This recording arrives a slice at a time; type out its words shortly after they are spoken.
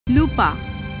Lupa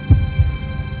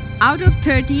out of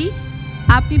 30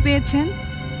 আপনি পেয়েছেন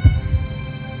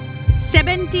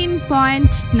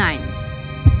 17.9।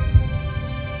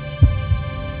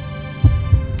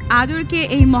 আদরকে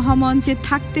এই মহামঞ্চে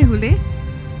থাকতে হলে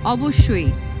অবশ্যই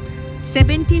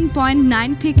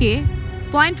 17.9 থেকে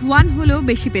 0.1 হলেও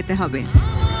বেশি পেতে হবে।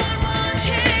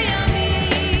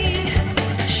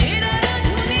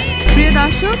 প্রিয়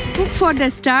দর্শক, কুক ফর দ্য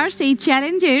স্টার্স এই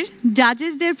চ্যালেঞ্জের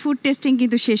জাজেসদের ফুড টেস্টিং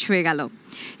কিন্তু শেষ হয়ে গেল।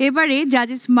 এবারে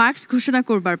জাজেস মার্কস ঘোষণা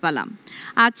করবার পালা।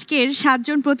 আজকের 7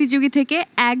 জন প্রতিযোগী থেকে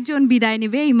একজন বিদায়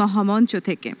নেবে এই মহামঞ্চ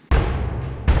থেকে।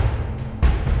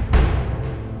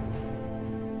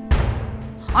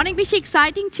 অনেক বেশি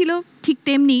এক্সাইটিং ছিল, ঠিক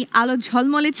তেমনি আলো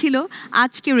ঝলমলে ছিল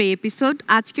আজকের এই এপিসোড,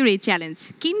 আজকের এই চ্যালেঞ্জ।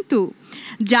 কিন্তু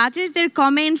জাজেসদের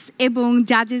কমেন্টস এবং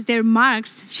জাজেসদের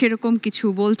মার্কস সেরকম কিছু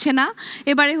বলছে না।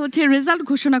 এবারে হচ্ছে রেজাল্ট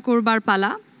ঘোষণা করবার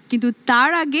পালা। কিন্তু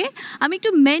তার আগে আমি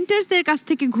একটু মেন্টার্সদের কাছ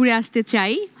থেকে ঘুরে আসতে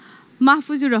চাই।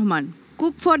 Mahfuzur Rahman,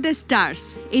 cook for the stars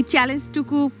এই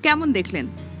চ্যালেঞ্জটুকু কেমন দেখলেন?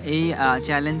 এই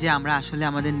চ্যালেঞ্জে আমরা আসলে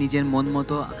আমাদের নিজের মন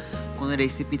মতো কোনো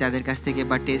রেসিপি তাদের কাছ থেকে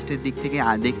বা টেস্টের দিক থেকে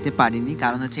দেখতে পারিনি।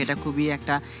 কারণ হচ্ছে এটা খুবই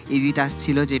একটা ইজি টাস্ক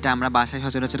ছিল, যেটা আমরা বাসায়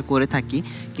সচরাচর করে থাকি।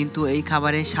 কিন্তু এই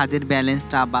খাবারের স্বাদের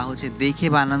ব্যালেন্সটা বা হচ্ছে দেখে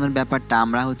বানানোর ব্যাপারটা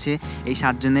আমরা হচ্ছে এই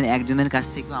 7 জনের একজনের কাছ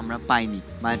থেকেও আমরা পাইনি।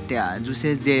 বা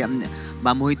জুসের যে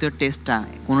বা মোহিতোর টেস্টটা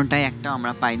কোনোটাই একটা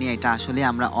আমরা পাইনি। এটা আসলে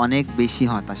আমরা অনেক বেশি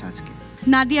হতাশ আজকে।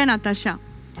 নাদিয়া নাতাশা,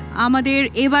 আমাদের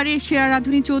এবারে সেরা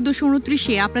রাধুনী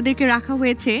 1429-এ আপনাদেরকে রাখা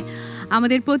হয়েছে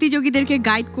আমাদের প্রতিযোগীদেরকে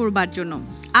গাইড করবার জন্য।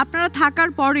 আপনারা থাকার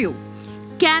পরেও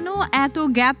কেন এত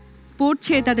গ্যাপ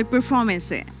পড়ছে তাদের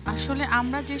পারফরমেন্সে? আসলে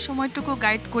আমরা যে সময়টুকু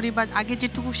গাইড করি বা আগে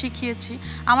যেটুকু শিখিয়েছি,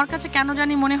 আমার কাছে কেন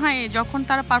জানি মনে হয় যখন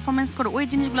তারা পারফরমেন্স করে ওই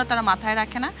জিনিসগুলো তারা মাথায়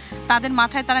রাখে না। তাদের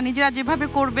মাথায় তারা নিজেরা যেভাবে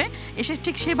করবে এসে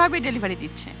ঠিক সেভাবে ডেলিভারি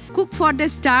দিচ্ছে। কুক ফর দ্য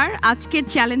স্টার আজকের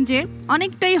চ্যালেঞ্জে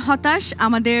অনেকটাই হতাশ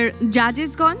আমাদের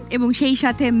জাজেসগণ এবং সেই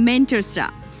সাথে মেন্টার্সরা।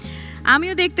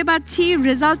 আমিও দেখতে পাচ্ছি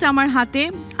রেজাল্ট আমার হাতে।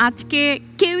 আজকে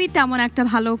কেউই তেমন একটা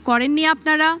ভালো করেননি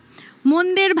আপনারা।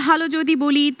 মন্দের ভালো যদি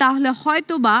বলি তাহলে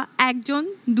হয়তো বা 1 জন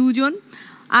 2 জন,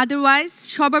 আদারওয়াইজ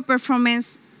সবার পারফরমেন্স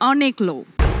অনেক লো।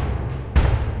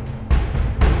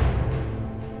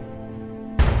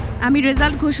 আমি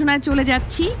রেজাল্ট ঘোষণায় চলে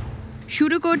যাচ্ছি।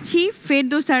 শুরু করছি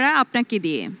ফেরদৌসারা আপনাকে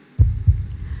দিয়ে।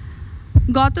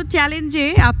 গত চ্যালেঞ্জে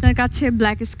আপনার কাছে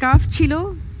ব্ল্যাক স্কার্ফ ছিল।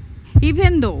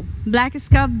 ইভেন দো ব্ল্যাক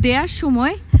স্কার্ফ দেওয়ার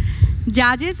সময়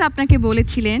জাজেস আপনাকে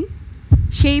বলেছিলেন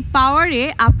সেই পাওয়ারে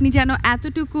আপনি যেন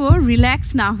এতটুকুও রিল্যাক্স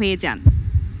না হয়ে যান।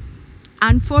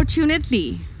 আনফর্চুনেটলি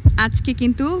আজকে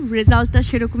কিন্তু রেজাল্টটা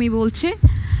সেরকমই বলছে।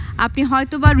 আপনি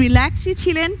হয়তো বা রিল্যাক্সই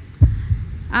ছিলেন,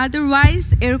 আদারওয়াইজ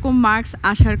এরকম মার্কস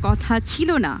আসার কথা ছিল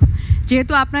না।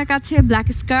 যেহেতু আপনার কাছে ব্ল্যাক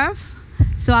স্কার্ফ,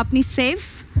 সো আপনি সেফ।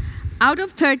 আউট অফ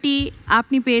 30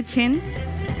 আপনি পেয়েছেন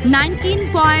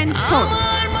 19.4।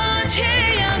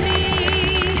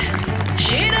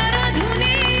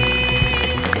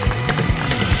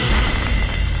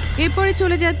 এরপরে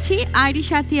চলে যাচ্ছি আইডি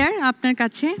সাতিয়ার আপনার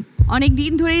কাছে। অনেক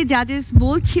দিন ধরেই জাজেস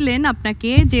বলছিলেন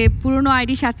আপনাকে যে পুরনো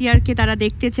আইডি সাতিয়ারকে তারা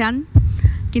দেখতে চান,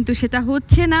 কিন্তু সেটা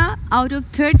হচ্ছে না। আউট অফ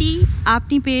 30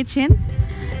 আপনি পেয়েছেন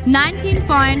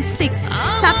 19.6।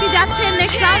 আপনি যাচ্ছেন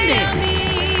নেক্সট রাউন্ডে।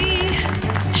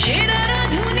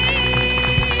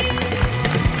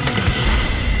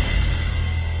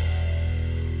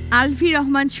 আলভি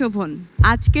রহমান শোভন,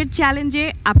 আজকের চ্যালেঞ্জে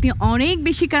আপনি অনেক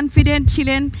বেশি কনফিডেন্ট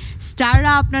ছিলেন।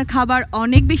 স্টাররা আপনার খাবার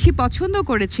অনেক বেশি পছন্দ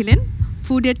করেছিলেন।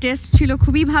 ফুডের টেস্ট ছিল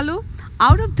খুবই ভালো।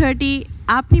 আউট অফ 30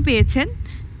 আপনি পেয়েছেন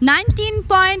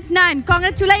 19.9।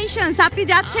 কংগ্রাচুলেশনস, আপনি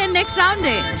যাচ্ছেন নেক্সট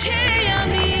রাউন্ডে।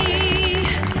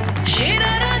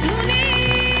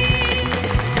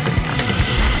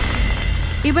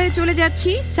 এবারে চলে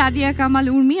যাচ্ছি সাদিয়া কামাল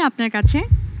উর্মি আপনার কাছে।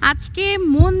 আজকে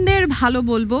মন্দের ভালো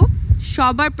বলবো,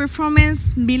 সবার পারফরমেন্স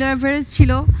বিলো এভারেজ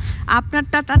ছিল,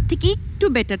 আপনারটা তার থেকে একটু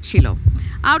বেটার ছিল।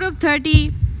 আউট অফ 30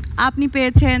 আপনি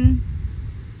পেয়েছেন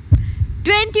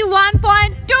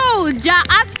 21.2, যা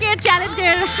আজকের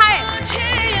চ্যালেঞ্জের হাইয়েস্ট।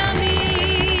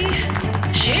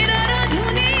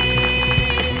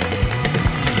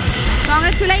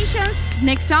 কংগ্রাচুলেশনস,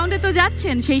 নেক্সট রাউন্ডে তো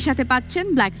যাচ্ছেন, সেই সাথে পাচ্ছেন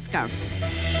ব্ল্যাক স্কার্ফ।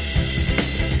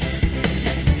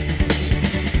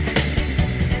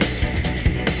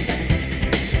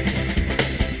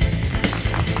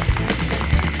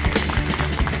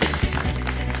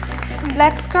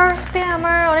 ব্ল্যাক স্কার্ফে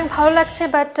আমার অনেক ভালো লাগছে,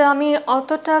 বাট আমি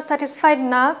অতটা স্যাটিসফাইড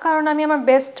না, কারণ আমি আমার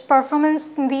বেস্ট পারফরমেন্স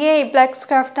দিয়ে এই ব্ল্যাক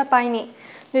স্কার্ফটা পাইনি।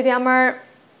 যদি আমার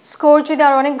স্কোর যদি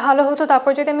আরও অনেক ভালো হতো,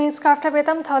 তারপর যদি আমি স্কার্ফটা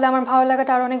পেতাম, তাহলে আমার ভালো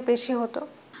লাগাটা আরও অনেক বেশি হতো।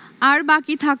 আর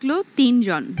বাকি থাকলো 3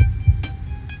 জন।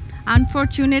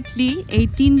 আনফর্চুনেটলি এই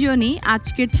 3 জনই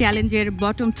আজকের চ্যালেঞ্জের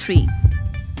বটম 3।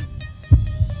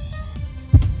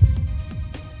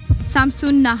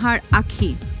 শামসুন নাহার আখি।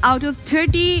 আউট অফ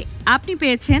 30 আপনি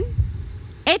পেয়েছেন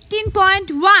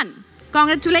 18.1।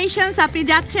 কংগ্রাচুলেশনস, আপনি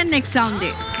যাচ্ছেন নেক্সট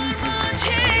রাউন্ডে।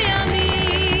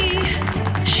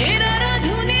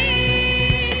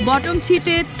 বটম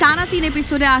 3-তে টানা 3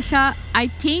 এপিসোডে আসা আই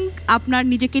থিঙ্ক আপনার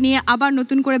নিজেকে নিয়ে আবার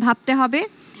নতুন করে ভাবতে হবে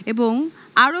এবং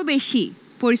আরও বেশি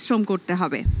পরিশ্রম করতে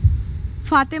হবে।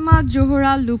 ফাতেমা,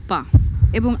 জোহরা, লুপা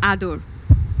এবং আদর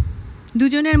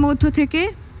দুজনের মধ্য থেকে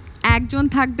একজন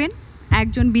থাকবেন,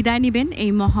 একজন বিদায় নেবেন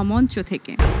এই মহামঞ্চ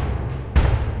থেকে।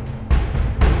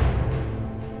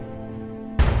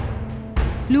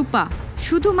 লুপা,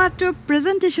 শুধুমাত্র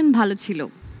প্রেজেন্টেশন ভালো ছিল,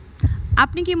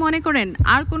 আপনি কি মনে করেন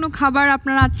আর কোনো খাবার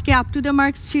আপনার আজকে আপ টু দ্য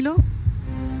মার্কস ছিল?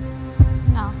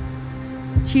 না,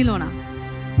 ছিল না।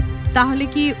 তাহলে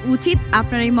কি উচিত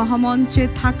আপনার এই মহামঞ্চে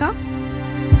থাকা?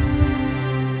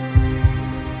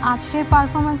 আজকের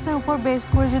পারফরমেন্সের উপর বেস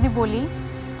করে যদি বলি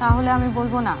তাহলে আমি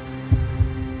বলবো না।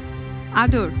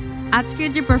 আদর, আজকের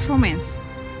যে পারফরমেন্স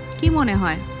কি মনে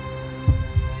হয়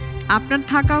আপনার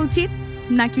থাকা উচিত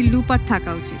নাকি লুপার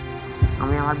থাকা উচিত?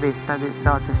 আমি আমার বেস্টটা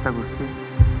দেওয়ার চেষ্টা করছি,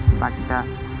 বাকিটা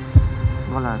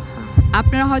বলা যাচ্ছে না।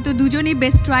 আপনারা হয়তো দুজনেই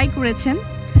বেস্ট ট্রাই করেছেন,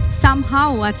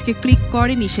 সামহাও আজকে ক্লিক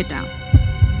করেনি সেটা।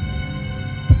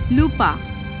 লুপা,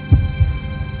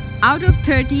 আউট অফ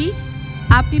 30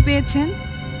 আপনি পেয়েছেন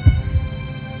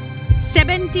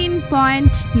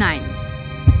 17.9।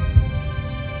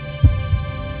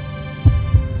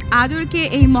 আদরকে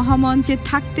এই মহামঞ্চে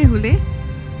থাকতে হলে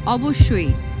অবশ্যই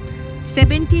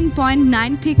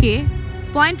 17.9 থেকে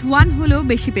 0.1 হলেও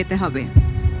বেশি পেতে হবে।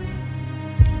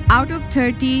 আউট অফ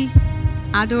 30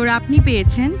 আদর আপনি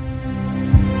পেয়েছেন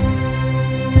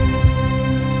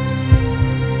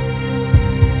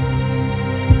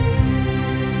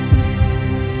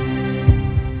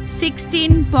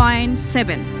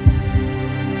 16.7।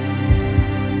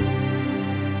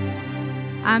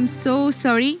 আই এম সো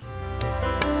সরি,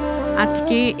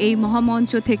 আজকে এই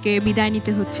মহামঞ্চ থেকে বিদায়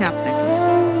নিতে হচ্ছে আপনাকে।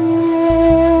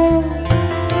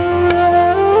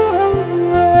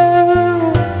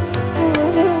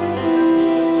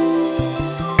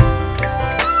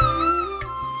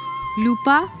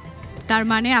 লুপা, তার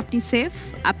মানে আপনি সেফ,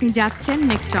 আপনি যাচ্ছেন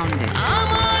নেক্সট রাউন্ডে।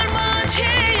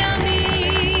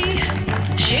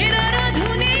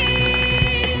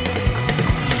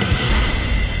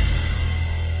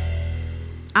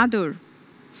 আদর,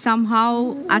 সামহাও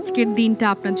আজকের দিনটা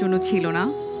আপনার জন্য ছিল না।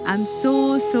 I am so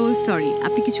so sorry,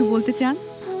 আপনি কিছু বলতে চান?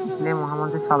 আসলে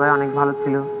মহামঞ্চে সবাই অনেক ভালো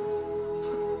ছিল,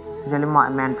 স্পেশালি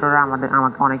মেন্টররা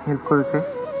আমাকে অনেক হেল্প করেছে।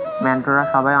 মেন্টররা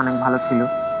সবাই অনেক ভালো ছিল,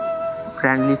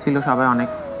 ফ্রেন্ডলি ছিল সবাই অনেক।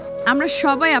 আমরা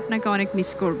সবাই আপনাকে অনেক মিস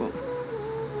করব।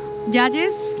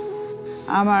 জাজেস,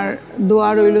 আমার দোয়া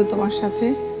রইল তোমার সাথে,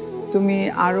 তুমি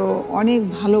আরও অনেক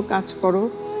ভালো কাজ করো,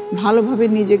 ভালোভাবে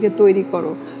নিজেকে তৈরি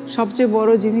করো। সবচেয়ে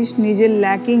বড় জিনিস নিজের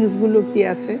ল্যাকিংসগুলো কী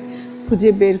আছে খুঁজে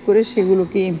বের করে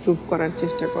সেগুলোকে ইমপ্রুভ করার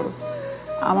চেষ্টা করো।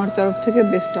 আমার তরফ থেকে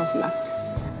বেস্ট অফ লাক।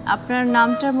 আপনার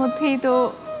নামটার মধ্যেই তো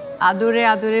আদরে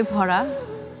আদরে ভরা,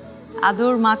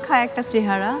 আদর মাখা একটা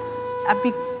চেহারা। আপনি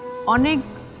অনেক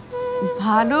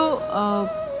ভালো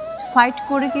ফাইট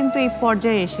করে কিন্তু এই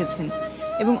পর্যায়ে এসেছেন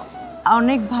এবং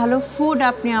অনেক ভালো ফুড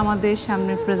আপনি আমাদের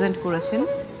সামনে প্রেজেন্ট করেছেন।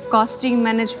 কস্টিং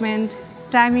ম্যানেজমেন্ট,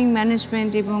 টাইমিং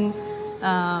ম্যানেজমেন্ট এবং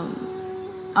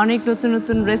অনেক নতুন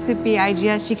নতুন রেসিপি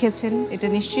আইডিয়া শিখেছেন। এটা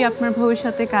নিশ্চয়ই আপনার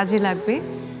ভবিষ্যতে কাজে লাগবে।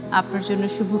 আপনার জন্য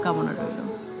শুভকামনা রইল।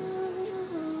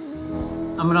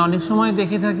 আমরা অনেক সময়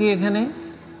দেখে থাকি এখানে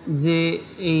যে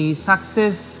এই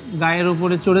সাকসেস গায়ের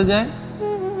উপরে চড়ে যায়।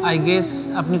 আই গেস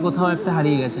আপনি কোথাও একটা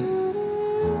হারিয়ে গেছেন।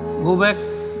 Go back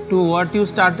to what you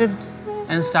started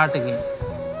and start again.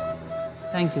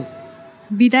 Thank you.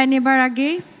 বিদায় নেবার আগে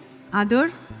আদর,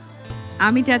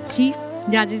 আমি চাচ্ছি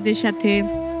জাজেসদের সাথে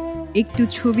একটু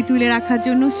ছবি তুলে রাখার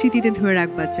জন্য, স্মৃতিতে ধরে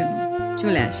রাখবার জন্য।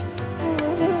 চলে আসি।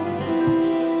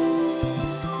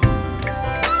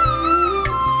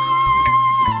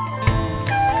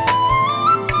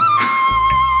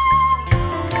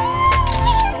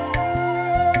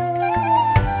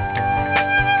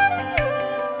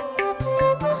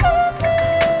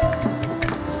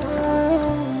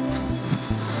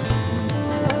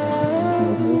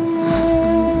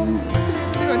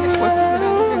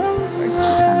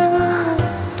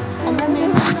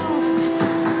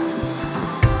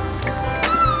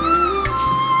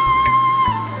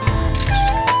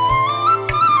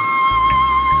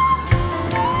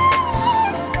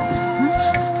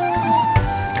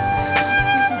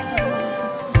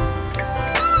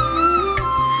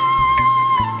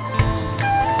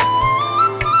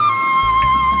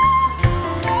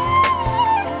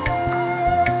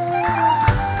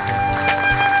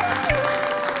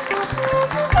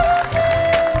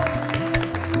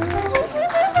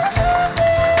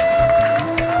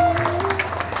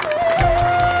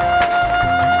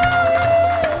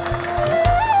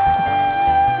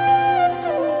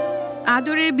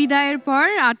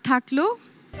 আর থাকলো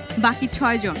বাকি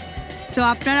 6 জন। সো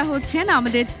আপনারা হচ্ছেন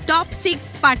আমাদের top 6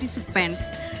 participants.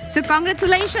 So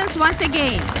congratulations once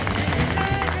again.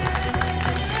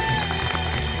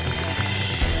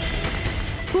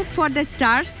 Cook for the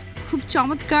stars খুব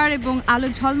চমৎকার এবং আলো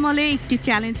ঝলমলে একটি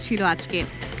চ্যালেঞ্জ ছিল আজকে।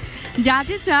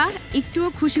 জাজেসরা একটুও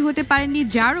খুশি হতে পারেননি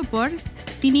যার উপর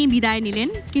তিনি বিদায় নিলেন,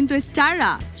 কিন্তু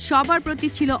স্টাররা সবার প্রতি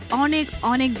ছিল অনেক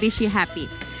অনেক বেশি হ্যাপি।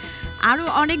 আরও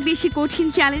অনেক বেশি কঠিন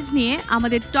চ্যালেঞ্জ নিয়ে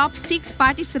আমাদের টপ 6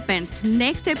 পার্টিসিপেন্টস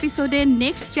নেক্সট এপিসোডে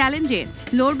নেক্সট চ্যালেঞ্জে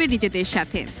লড়বে নিজেদের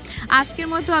সাথে। আজকের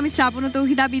মতো আমি শ্রাবণ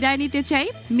তৌহিদা বিদায় নিতে চাই।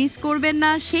 মিস করবেন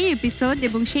না সেই এপিসোড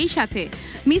এবং সেই সাথে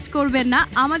মিস করবেন না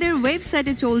আমাদের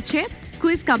ওয়েবসাইটে চলছে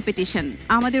কুইজ কম্পিটিশন।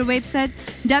 আমাদের ওয়েবসাইট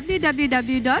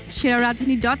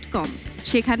www.sheraradhuni.com।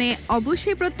 সেখানে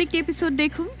অবশ্যই প্রত্যেকটি এপিসোড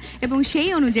দেখুন এবং সেই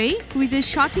অনুযায়ী কুইজের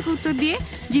সঠিক উত্তর দিয়ে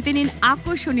জিতে নিন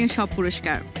আকর্ষণীয় সব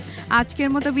পুরস্কার। আজকের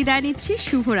মতো বিদায় নিচ্ছি,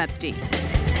 শুভরাত্রি।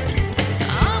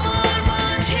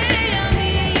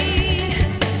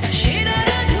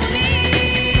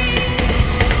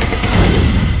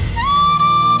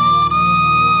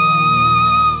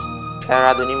 শেরা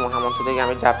রাধুনী মহামঞ্চ থেকে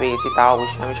আমি যা পেয়েছি তা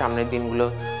অবশ্যই আমি সামনের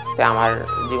দিনগুলোতে আমার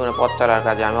জীবনে পথ চলার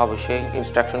কাজে আমি অবশ্যই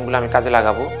ইনস্ট্রাকশনগুলো আমি কাজে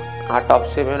লাগাবো। আর টপ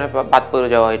 7-এ বাদ পড়ে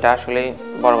যাওয়া এটা আসলে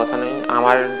বড় কথা নয়,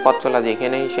 আমার পথ চলা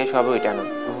যেখানেই শেষ হবে ওইটা না।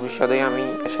 ভবিষ্যতে আমি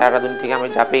শেরা রাধুনী থেকে আমি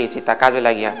যা পেয়েছি তা কাজে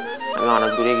লাগিয়ে আমি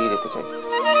অনেক দূরে এগিয়ে যেতে চাই।